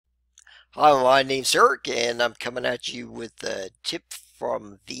Hi, my name's Eric, and I'm coming at you with a tip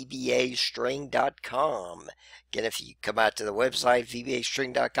from VBAString.com. Again, if you come out to the website,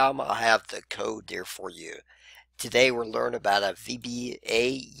 VBAString.com, I'll have the code there for you. Today, we're learning about a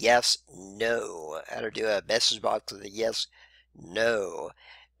VBA yes, no. How to do a message box with a yes, no.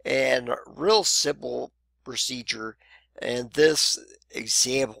 And real simple procedure. In this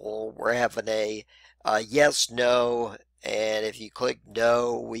example, we're having a yes, no, and if you click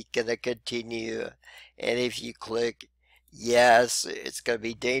no, we're gonna continue, and if you click yes, it's gonna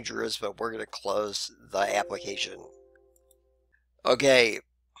be dangerous, but we're gonna close the application. Okay,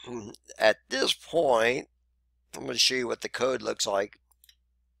 at this point, I'm gonna show you what the code looks like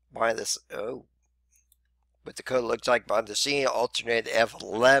behind this. What the code looks like behind the scene. Alternate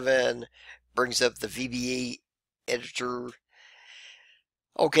F11 brings up the VBA editor.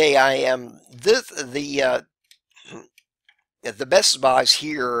 Okay, I am the message box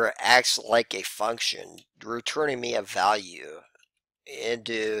here acts like a function, returning me a value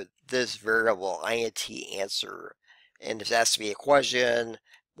into this variable int answer, and it asks me a question: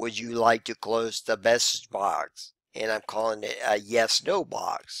 would you like to close the message box? And I'm calling it a yes no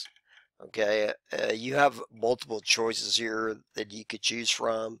box. Okay, you have multiple choices here that you could choose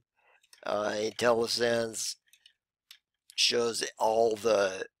from. IntelliSense shows all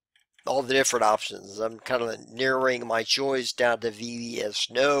the different options. I'm kind of narrowing my choice down to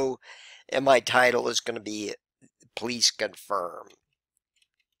VBS no, and my title is going to be please confirm.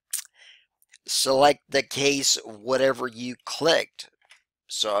 Select the case whatever you clicked.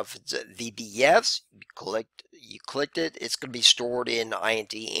 So if it's a VBS, you clicked it, it's going to be stored in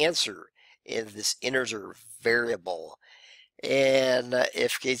int answer in this integer variable. And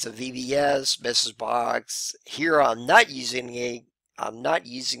if case of VBS message box, here I'm not using the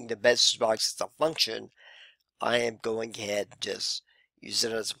message box as a function. I am going ahead and just use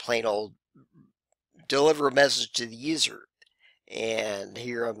it as a plain old deliver a message to the user. And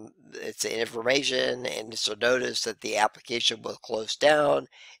here it's the information, and so notice that the application will close down,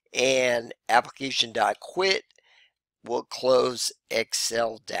 and application.quit will close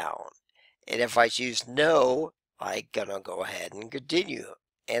Excel down. And if I choose no, I'm gonna go ahead and continue,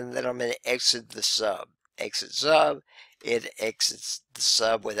 and then I'm gonna exit the sub. Exit sub, it exits the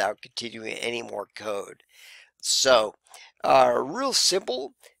sub without continuing any more code. So, real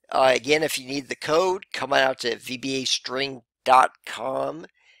simple. Again, if you need the code, come out to VBAString.com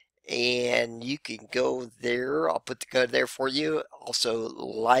and you can go there. I'll put the code there for you. Also,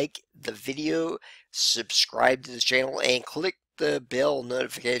 like the video, subscribe to the channel, and click the bell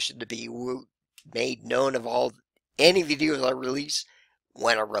notification to be made known of any videos I release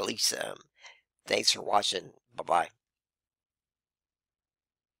when I release them. Thanks for watching. Bye-bye.